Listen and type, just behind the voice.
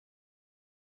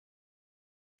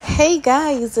Hey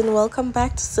guys, and welcome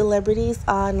back to Celebrities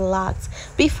Unlocked.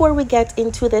 Before we get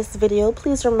into this video,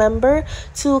 please remember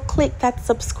to click that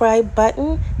subscribe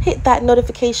button, hit that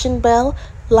notification bell,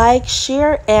 like,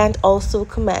 share, and also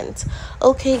comment.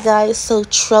 Okay guys, so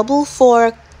trouble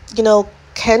for,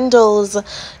 Kendall's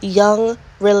young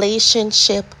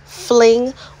relationship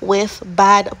fling with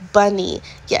Bad Bunny.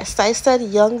 Yes, I said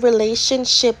young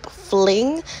relationship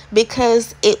fling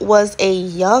because it was a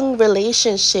young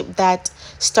relationship that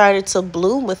started to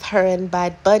bloom with her and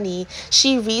Bad Bunny.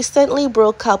 She recently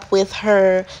broke up with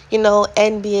her,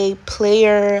 NBA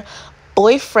player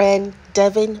boyfriend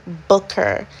Devin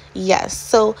Booker. Yes,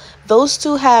 so those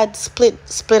two had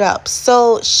split up.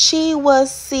 So she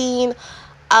was seen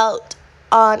out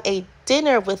on a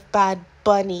dinner with Bad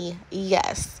Bunny.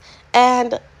 Yes.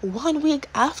 And 1 week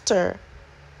after,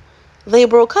 they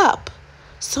broke up.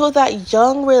 So that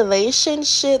young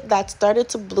relationship that started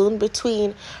to bloom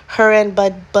between her and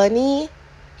Bad Bunny,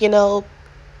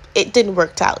 it didn't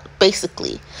work out,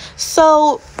 basically.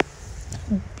 So,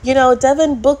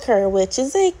 Devin Booker, which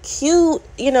is a cute,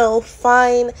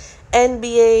 fine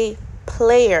NBA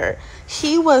player,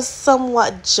 he was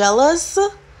somewhat jealous,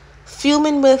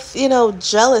 fuming with,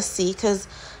 jealousy, because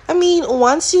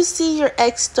once you see your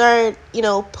ex start,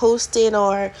 posting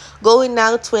or going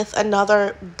out with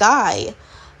another guy,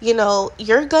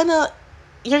 you're gonna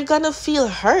feel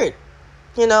hurt,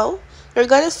 you're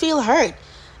gonna feel hurt.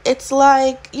 It's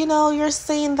like, you're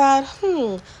saying that,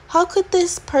 how could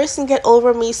this person get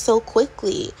over me so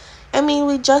quickly?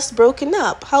 We just broken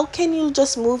up. How can you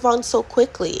just move on so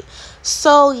quickly?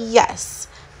 So, yes,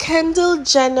 Kendall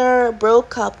Jenner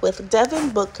broke up with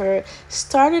Devin Booker,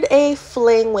 started a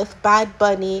fling with Bad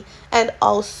Bunny, and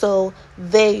also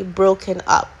they broken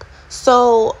up.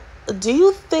 So, do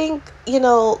you think,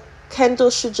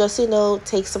 Kendall should just,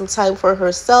 take some time for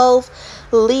herself,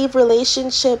 leave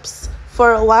relationships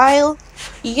for a while?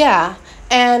 Yeah.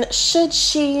 And should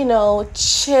she,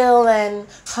 chill and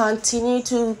continue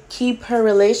to keep her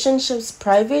relationships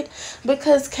private?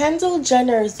 Because Kendall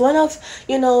Jenner is one of,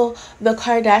 the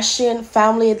Kardashian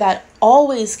family that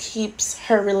always keeps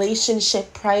her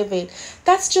relationship private.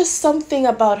 That's just something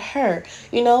about her.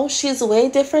 She's way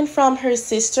different from her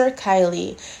sister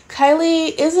Kylie.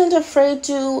 Kylie isn't afraid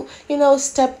to,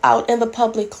 step out in the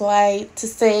public light to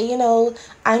say,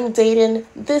 I'm dating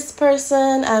this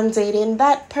person, I'm dating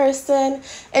that person,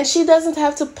 and she doesn't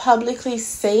have to publicly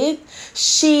say it.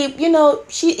 She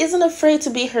isn't afraid to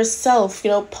be herself,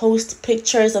 post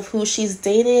pictures of who she's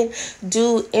dating,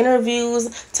 do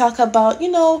interviews, talk about,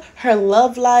 her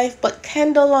love life. But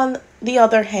Kendall, on the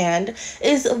other hand,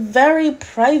 is very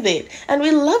private, and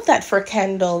we love that for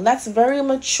Kendall. That's very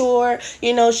mature.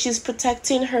 She's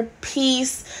protecting her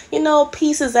peace.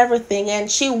 Peace is everything,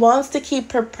 and she wants to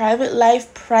keep her private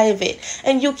life private,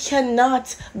 and you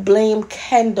cannot blame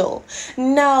Kendall.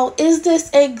 Now, is this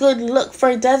a good look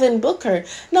for Devin Booker?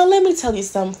 Now, let me tell you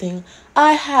something.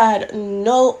 I had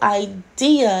no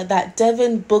idea that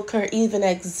Devin Booker even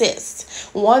exists.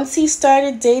 Once he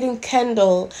started dating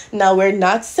Kendall, now we're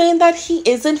not saying that he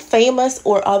isn't famous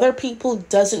or other people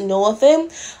doesn't know of him.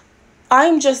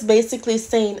 I'm just basically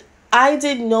saying I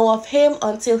didn't know of him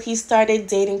until he started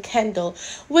dating Kendall,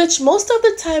 which most of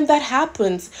the time that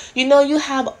happens. You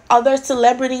have other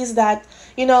celebrities that,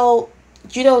 you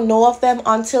don't know of them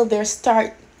until they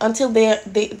start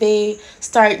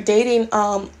dating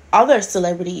other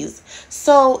celebrities.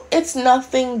 So it's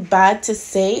nothing bad to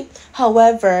say.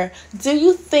 However, do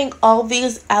you think all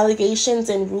these allegations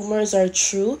and rumors are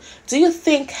true? Do you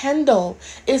think Kendall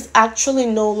is actually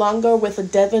no longer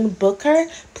with Devin Booker?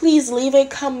 Please leave a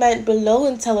comment below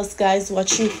and tell us, guys,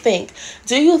 what you think.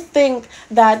 Do you think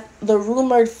that the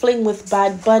rumored fling with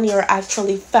Bad Bunny are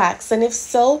actually facts? And if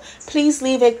so, please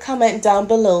leave a comment down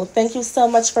below. Thank you so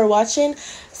much for watching.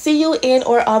 See you in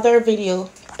our other video.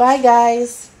 Bye,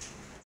 guys.